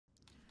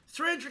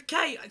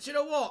300k. Do you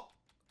know what?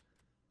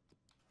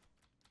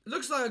 It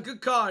looks like a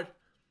good card.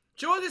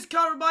 Do you know what this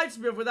card reminds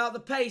me of without the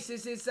pace?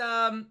 This is,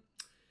 who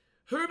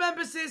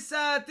remembers this,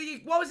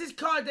 thing? What was this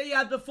card that he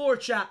had before,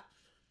 chat?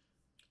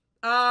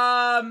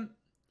 Remember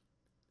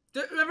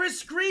his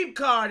Scream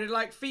card in,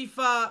 like,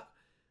 FIFA,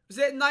 was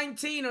it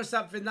 19 or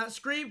something? That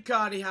Scream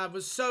card he had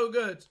was so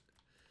good.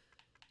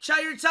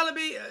 Chat, you're telling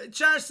me,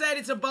 Char said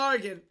it's a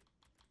bargain.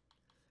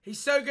 He's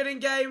so good in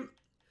game.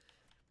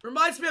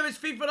 Reminds me of his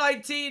FIFA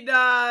 19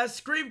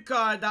 Scream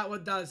card, that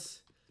one does.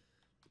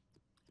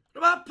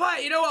 What about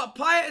Pyatt? You know what?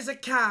 Pyatt is a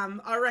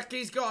cam. I reckon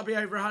he's got to be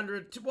over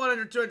 100,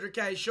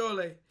 200k,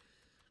 surely.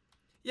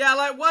 Yeah,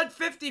 like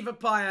 150 for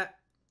Pyatt.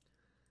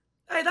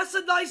 Hey, that's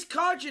a nice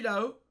card, you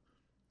know.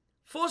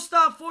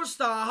 4-star,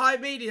 4-star, high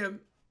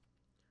medium.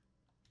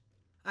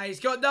 Hey, he's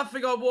got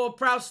nothing on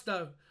Ward-Prowse,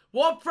 though.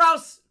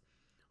 Ward-Prowse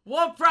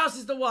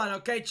is the one,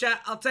 okay,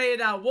 chat? I'll tell you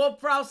now.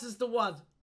 Ward-Prowse is the one.